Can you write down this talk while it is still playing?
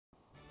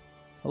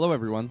Hello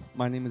everyone,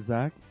 my name is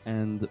Zach,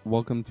 and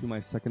welcome to my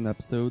second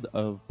episode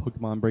of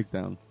Pokemon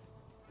Breakdown.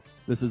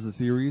 This is a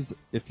series,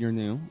 if you're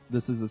new,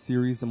 this is a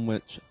series in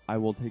which I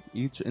will take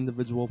each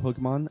individual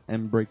Pokemon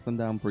and break them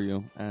down for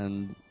you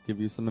and give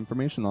you some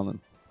information on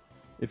them.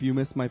 If you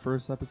missed my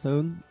first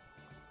episode,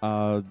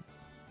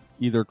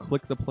 either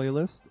click the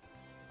playlist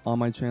on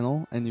my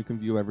channel and you can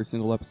view every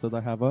single episode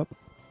I have up,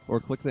 or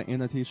click the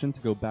annotation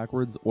to go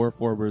backwards or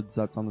forwards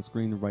that's on the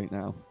screen right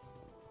now.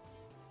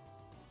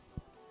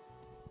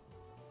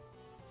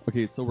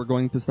 Okay, so we're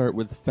going to start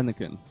with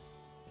Fennekin.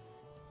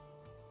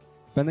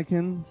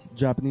 Fennekin's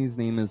Japanese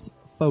name is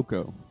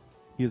Foko.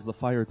 He is the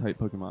Fire-type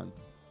Pokemon.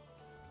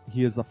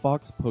 He is a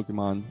Fox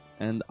Pokemon,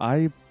 and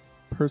I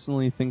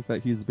personally think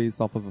that he's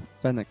based off of a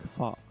Fennec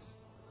fox.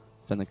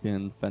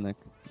 Fennekin, Fennec,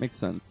 makes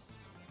sense.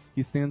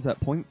 He stands at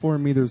 0.4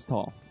 meters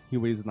tall. He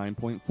weighs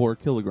 9.4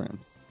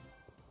 kilograms.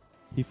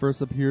 He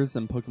first appears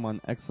in Pokemon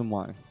X and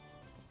Y.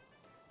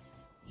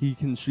 He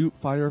can shoot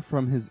fire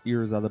from his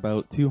ears at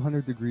about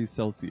 200 degrees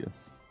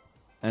Celsius,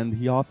 and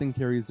he often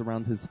carries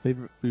around his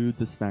favorite food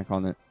to snack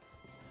on it.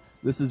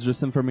 This is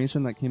just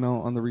information that came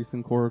out on the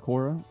recent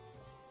Korokoro.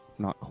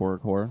 Not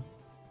Korokoro.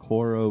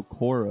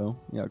 Korokoro.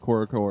 Yeah,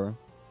 Korokoro.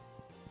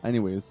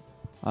 Anyways,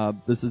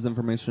 this is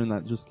information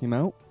that just came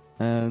out,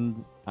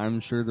 and I'm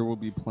sure there will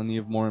be plenty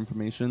of more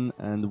information,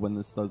 and when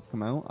this does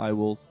come out, I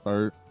will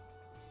start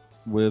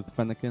with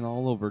Fennekin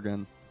all over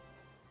again.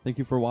 Thank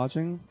you for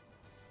watching.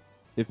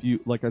 If you,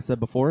 like I said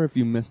before, if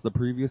you missed the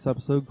previous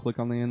episode, click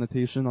on the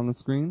annotation on the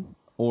screen,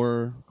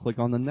 or click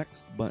on the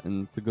next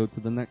button to go to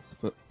the next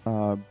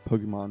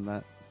Pokemon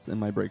that's in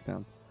my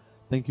breakdown.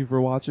 Thank you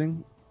for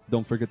watching.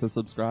 Don't forget to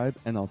subscribe,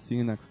 and I'll see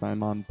you next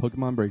time on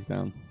Pokemon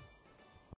Breakdown.